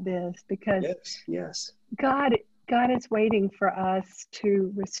about this, because yes. God is waiting for us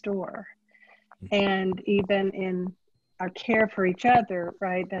to restore. And even in our care for each other,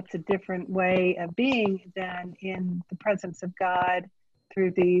 right, that's a different way of being than in the presence of God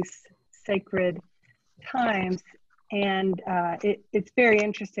through these sacred times. And it's very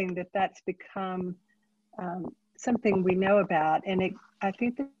interesting that that's become something we know about. And I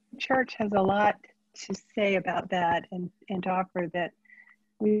think the church has a lot to say about that and to offer, that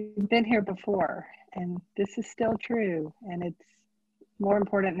we've been here before and this is still true. And it's more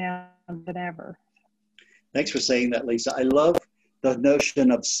important now than ever. Thanks for saying that, Lisa. I love the notion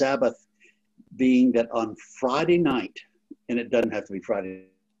of Sabbath being that on Friday night, and it doesn't have to be Friday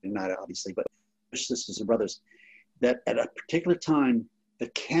night, obviously, but sisters and brothers, that at a particular time, the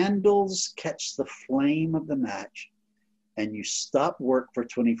candles catch the flame of the match and you stop work for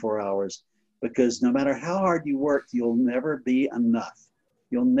 24 hours, because no matter how hard you work, you'll never be enough.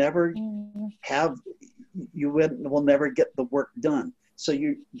 You'll never you will never get the work done. So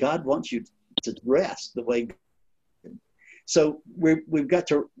God wants you to rest the way. So we've got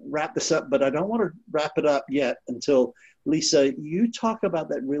to wrap this up, but I don't want to wrap it up yet until, Lisa, you talk about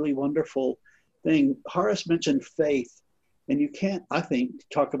that really wonderful thing. Horace mentioned faith, and you can't, I think,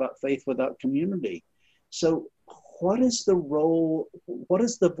 talk about faith without community. So what is the role, what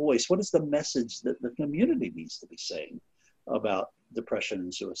is the voice, what is the message that the community needs to be saying about depression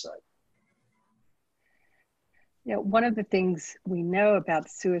and suicide? You know, one of the things we know about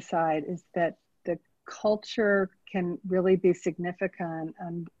suicide is that the culture can really be significant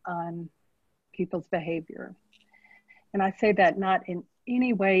on people's behavior. And I say that not in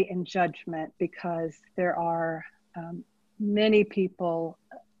any way in judgment, because there are many people,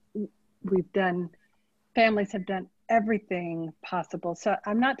 families have done everything possible. So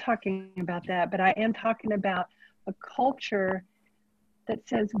I'm not talking about that, but I am talking about a culture that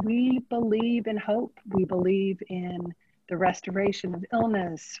says we believe in hope. We believe in the restoration of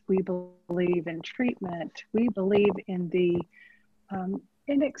illness. We believe in treatment. We believe in the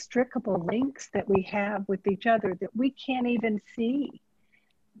inextricable links that we have with each other that we can't even see,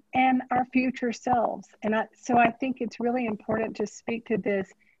 and our future selves. And so I think it's really important to speak to this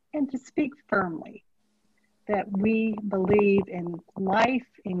and to speak firmly that we believe in life,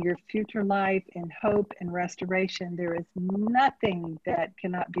 in your future life, in hope and restoration. There is nothing that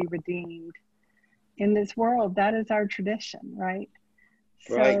cannot be redeemed in this world. That is our tradition, right?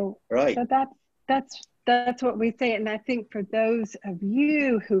 So that's what we say. And I think for those of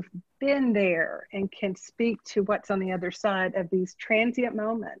you who've been there and can speak to what's on the other side of these transient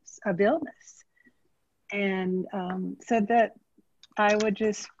moments of illness, and so that I would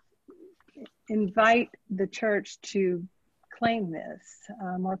just invite the church to claim this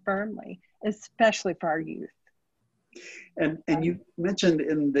more firmly, especially for our youth. And you mentioned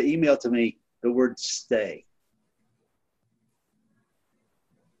in the email to me the word stay.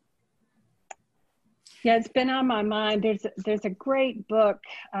 Yeah, it's been on my mind. There's a great book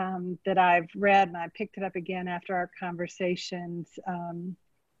that I've read, and I picked it up again after our conversations.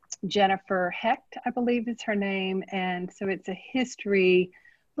 Jennifer Hecht, I believe is her name, and so it's a history,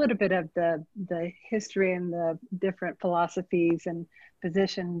 a little bit of the history and the different philosophies and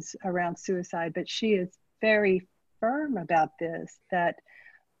positions around suicide. But she is very firm about this, that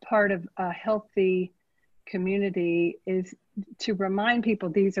part of a healthy community is to remind people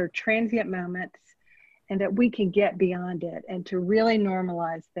these are transient moments and that we can get beyond it, and to really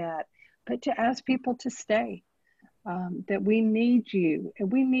normalize that, but to ask people to stay, that we need you,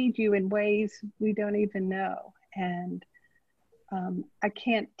 and we need you in ways we don't even know. And I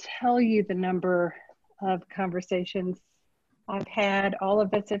can't tell you the number of conversations I've had, all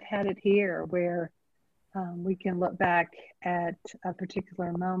of us have had it here, where we can look back at a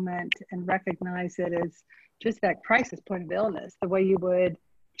particular moment and recognize it as just that crisis point of illness, the way you would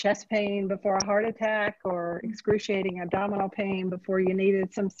chest pain before a heart attack or excruciating abdominal pain before you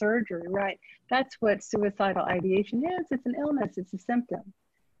needed some surgery, right? That's what suicidal ideation is. It's an illness, it's a symptom.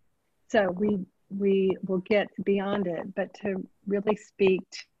 So we will get beyond it, but to really speak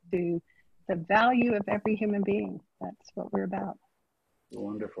to the value of every human being, that's what we're about.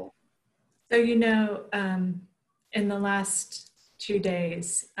 Wonderful. So, you know, in the last 2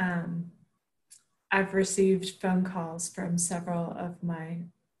 days, I've received phone calls from several of my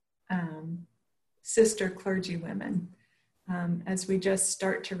sister clergy women as we just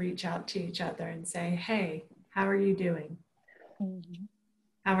start to reach out to each other and say, hey, how are you doing? Mm-hmm.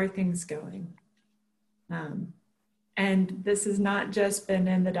 How are things going? And this has not just been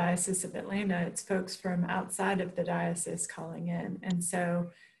in the Diocese of Atlanta, it's folks from outside of the diocese calling in. And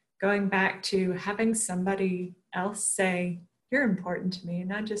so going back to having somebody else say, you're important to me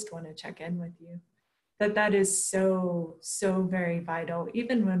and I just want to check in with you. That is so, so very vital,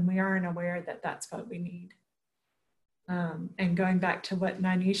 even when we aren't aware that that's what we need. And going back to what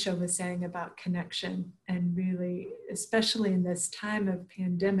Nanisha was saying about connection, and really, especially in this time of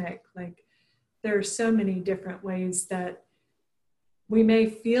pandemic, like there are so many different ways that we may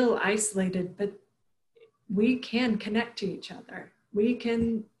feel isolated, but we can connect to each other. We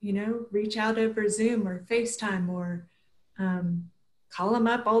can, you know, reach out over Zoom or FaceTime or call them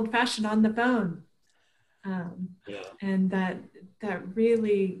up old-fashioned on the phone. And that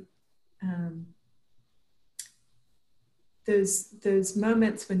really, those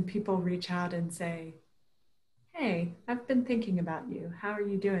moments when people reach out and say, hey, I've been thinking about you. How are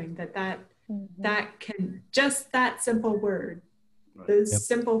you doing? That can, just that simple word, right. Those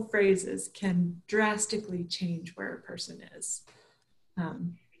simple phrases can drastically change where a person is.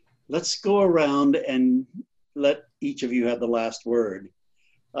 Let's go around and let each of you have the last word.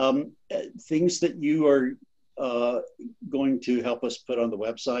 Things that you are going to help us put on the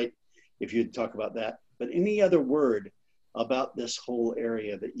website, if you'd talk about that. But any other word about this whole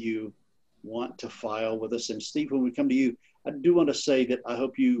area that you want to file with us? And Steve, when we come to you, I do want to say that I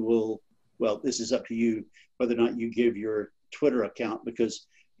hope you will, well, this is up to you, whether or not you give your Twitter account, because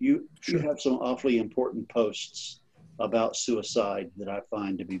you have some awfully important posts about suicide that I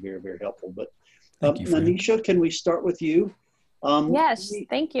find to be very, very helpful. But Nanisha, can we start with you? Yes,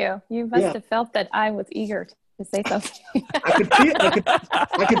 thank you. You must have felt that I was eager to say something. I could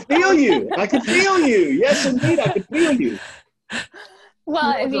feel you. I could feel you. Yes, indeed, I could feel you. Well,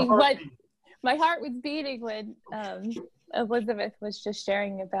 I mean, what my heart was beating when Elizabeth was just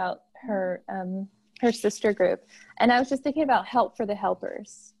sharing about her her sister group, and I was just thinking about help for the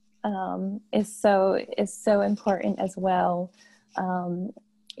helpers is so important as well.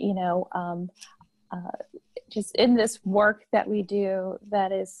 Just in this work that we do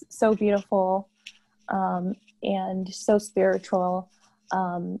that is so beautiful and so spiritual,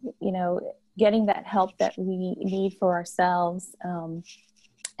 getting that help that we need for ourselves,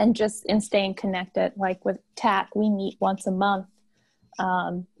 and just in staying connected. Like with TAC, we meet once a month,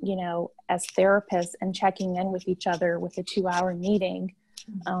 as therapists, and checking in with each other with a 2-hour meeting.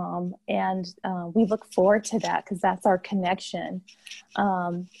 We look forward to that because that's our connection.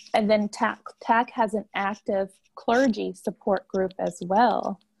 And then TAC has an active clergy support group as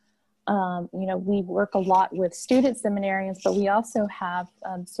well. We work a lot with student seminarians, but we also have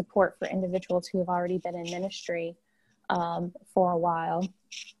support for individuals who have already been in ministry for a while.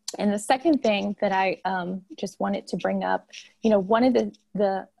 And the second thing that I just wanted to bring up, one of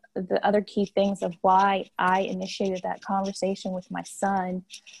the other key things of why I initiated that conversation with my son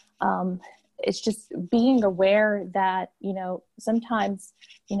it's just being aware that, you know, sometimes,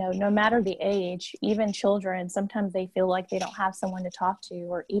 you know, no matter the age, even children, sometimes they feel like they don't have someone to talk to,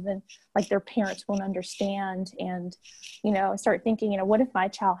 or even like their parents won't understand. And, you know, start thinking, you know, what if my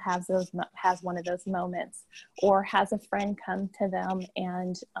child has one of those moments, or has a friend come to them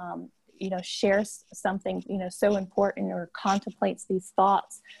and, you know, shares something, you know, so important, or contemplates these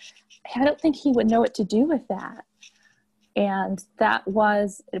thoughts. I don't think he would know what to do with that. And that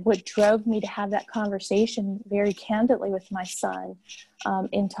was what drove me to have that conversation very candidly with my son,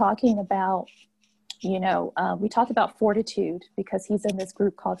 in talking about, you know, we talked about fortitude, because he's in this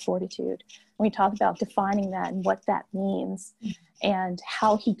group called Fortitude. And we talked about defining that and what that means, and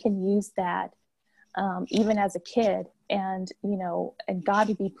how he can use that even as a kid, and, you know, and God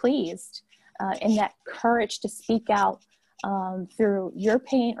to be pleased, and that courage to speak out through your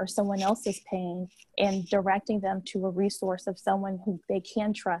pain or someone else's pain, and directing them to a resource of someone who they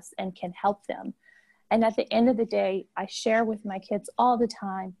can trust and can help them. And at the end of the day, I share with my kids all the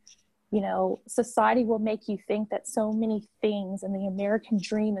time, you know, society will make you think that so many things and the American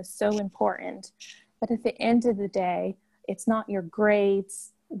dream is so important. But at the end of the day, it's not your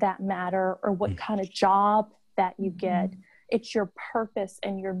grades that matter, or what kind of job that you get. It's your purpose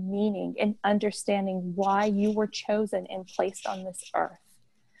and your meaning, and understanding why you were chosen and placed on this earth.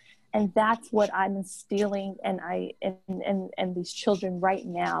 And that's what I'm instilling and these children right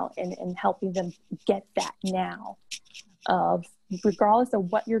now, and helping them get that now, of regardless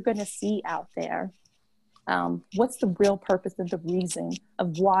of what you're going to see out there, what's the real purpose and the reason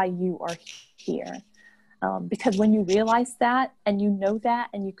of why you are here. Because when you realize that, and you know that,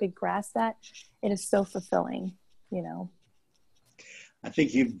 and you could grasp that, it is so fulfilling, you know. I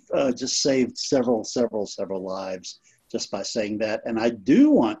think you've just saved several lives just by saying that. And I do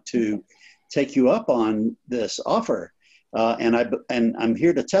want to take you up on this offer. And I'm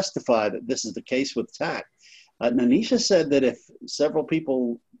here to testify that this is the case with TAC. Nanisha said that if several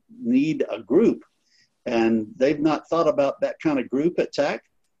people need a group and they've not thought about that kind of group at TAC,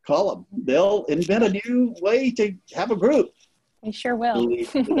 call them. They'll invent a new way to have a group. We sure will.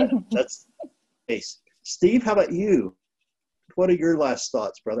 That's the case. Steve, how about you? What are your last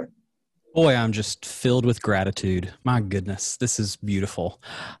thoughts, brother? Boy, I'm just filled with gratitude. My goodness, this is beautiful.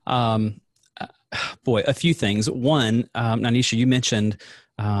 Boy, a few things. One, Nanisha, you mentioned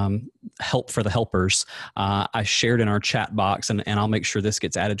help for the helpers. I shared in our chat box, and I'll make sure this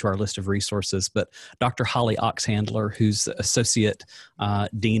gets added to our list of resources, but Dr. Holly Oxhandler, who's Associate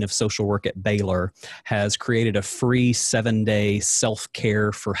Dean of Social Work at Baylor, has created a free 7-day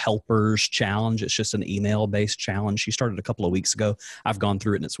self-care for helpers challenge. It's just an email-based challenge. She started a couple of weeks ago. I've gone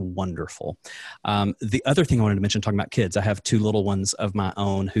through it, and it's wonderful. The other thing I wanted to mention, talking about kids, I have 2 little ones of my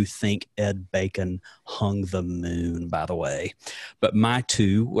own who think Ed Bacon hung the moon, by the way. But my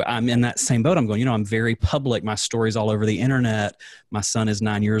 2, I'm in that same boat. I'm going, you know, I'm very public. My story's all over the internet. My son is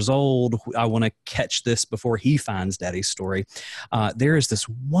 9 years old. I want to catch this before he finds daddy's story. There is this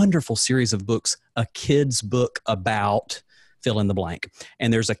wonderful series of books, a kid's book about fill in the blank.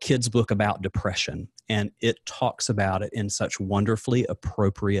 And there's a kid's book about depression, and it talks about it in such wonderfully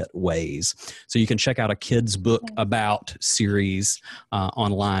appropriate ways. So you can check out a kid's book about series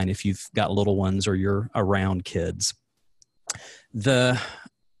online if you've got little ones or you're around kids.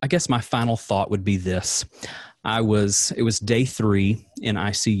 I guess my final thought would be this. It was day 3 in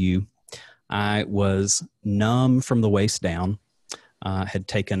ICU. I was numb from the waist down, had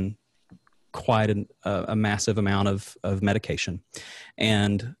taken quite a massive amount of medication,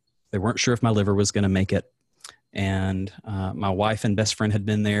 and they weren't sure if my liver was going to make it. And my wife and best friend had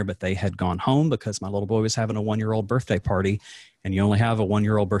been there, but they had gone home because my little boy was having a 1-year-old birthday party, and you only have a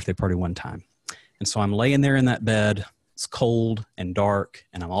 1-year-old birthday party one time. And so I'm laying there in that bed. It's cold and dark,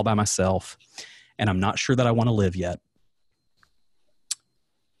 and I'm all by myself, and I'm not sure that I want to live yet.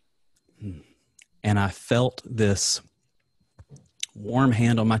 And I felt this warm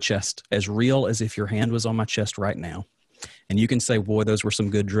hand on my chest, as real as if your hand was on my chest right now. And you can say, boy, those were some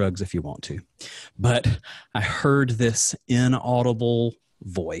good drugs if you want to. But I heard this inaudible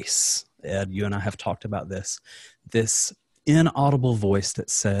voice. Ed, you and I have talked about this inaudible voice that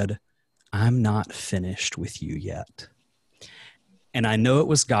said, I'm not finished with you yet. And I know it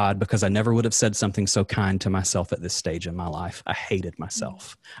was God, because I never would have said something so kind to myself at this stage in my life. I hated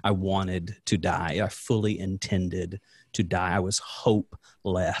myself. I wanted to die. I fully intended to die. I was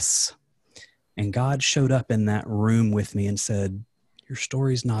hopeless. And God showed up in that room with me and said, your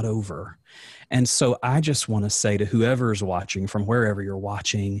story's not over. And so I just want to say to whoever's watching, from wherever you're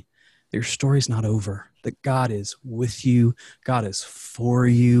watching, your story's not over. That God is with you. God is for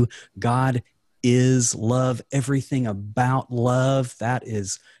you. God is love. Everything about love, that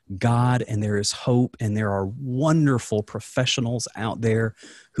is God, and there is hope, and there are wonderful professionals out there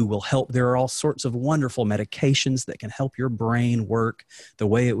who will help. There are all sorts of wonderful medications that can help your brain work the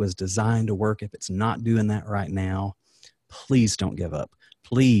way it was designed to work. If it's not doing that right now, please don't give up.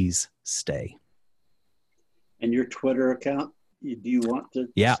 Please stay. And your Twitter account, do you want to?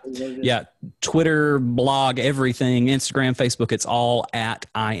 Yeah. Yeah. Twitter, blog, everything, Instagram, Facebook, it's all at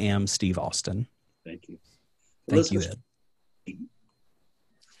I am Steve Austin. Thank you. Thank you, Ed.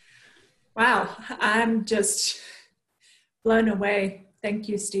 Wow. I'm just blown away. Thank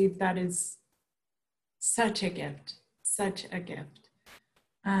you, Steve. That is such a gift. Such a gift.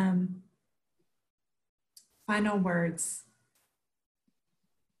 Final words.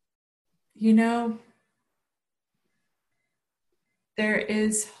 You know, there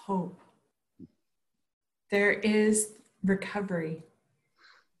is hope. There is recovery.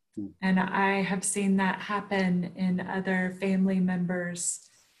 And I have seen that happen in other family members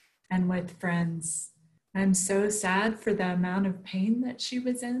and with friends. I'm so sad for the amount of pain that she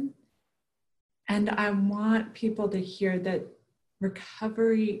was in. And I want people to hear that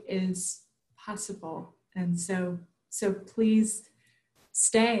recovery is possible. And so please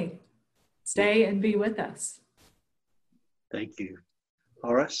stay and be with us. Thank you.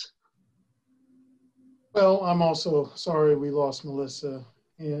 Horace? Well, I'm also sorry we lost Melissa.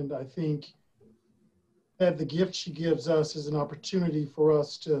 And I think that the gift she gives us is an opportunity for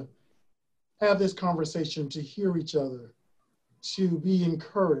us to have this conversation, to hear each other, to be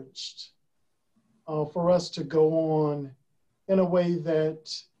encouraged, for us to go on in a way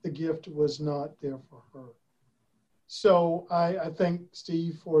that the gift was not there for her. So I thank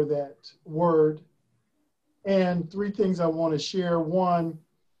Steve for that word. And three things I want to share. One,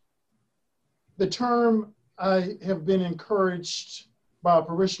 the term, I have been encouraged by a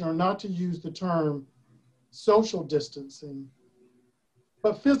parishioner not to use the term social distancing,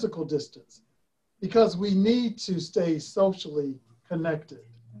 but physical distance, because we need to stay socially connected.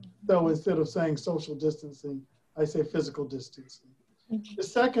 So instead of saying social distancing, I say physical distancing. The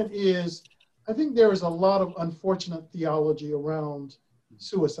second is, I think there is a lot of unfortunate theology around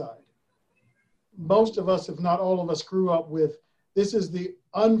suicide. Most of us, if not all of us, grew up with, this is the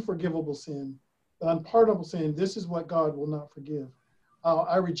unforgivable sin, the unpardonable sin, this is what God will not forgive.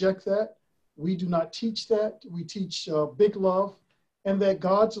 I reject that. We do not teach that. We teach big love, and that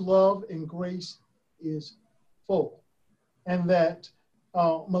God's love and grace is full, and that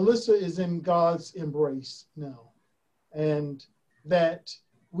Melissa is in God's embrace now, and that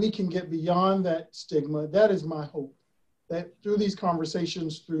we can get beyond that stigma. That is my hope, that through these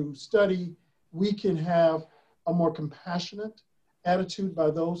conversations, through study, we can have a more compassionate attitude by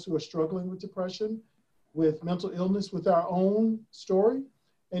those who are struggling with depression, with mental illness, with our own story,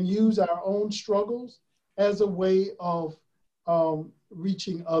 and use our own struggles as a way of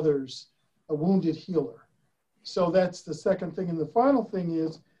reaching others, a wounded healer. So that's the second thing. And the final thing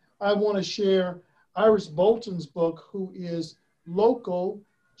is, I want to share Iris Bolton's book, who is local.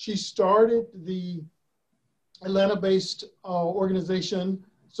 She started the Atlanta-based organization,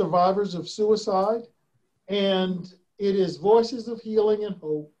 Survivors of Suicide, and it is Voices of Healing and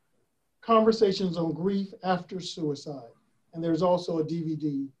Hope, Conversations on Grief After Suicide. And there's also a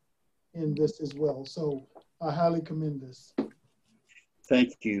DVD in this as well. So I highly commend this.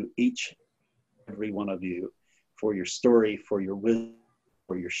 Thank you, every one of you, for your story, for your wisdom,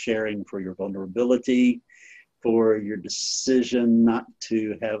 for your sharing, for your vulnerability, for your decision not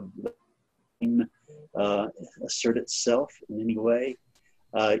to have assert itself in any way.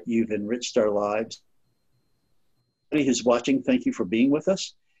 You've enriched our lives. Anybody who's watching, thank you for being with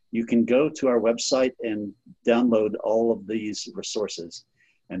us. You can go to our website and download all of these resources,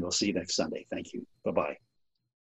 and we'll see you next Sunday. Thank you. Bye-bye.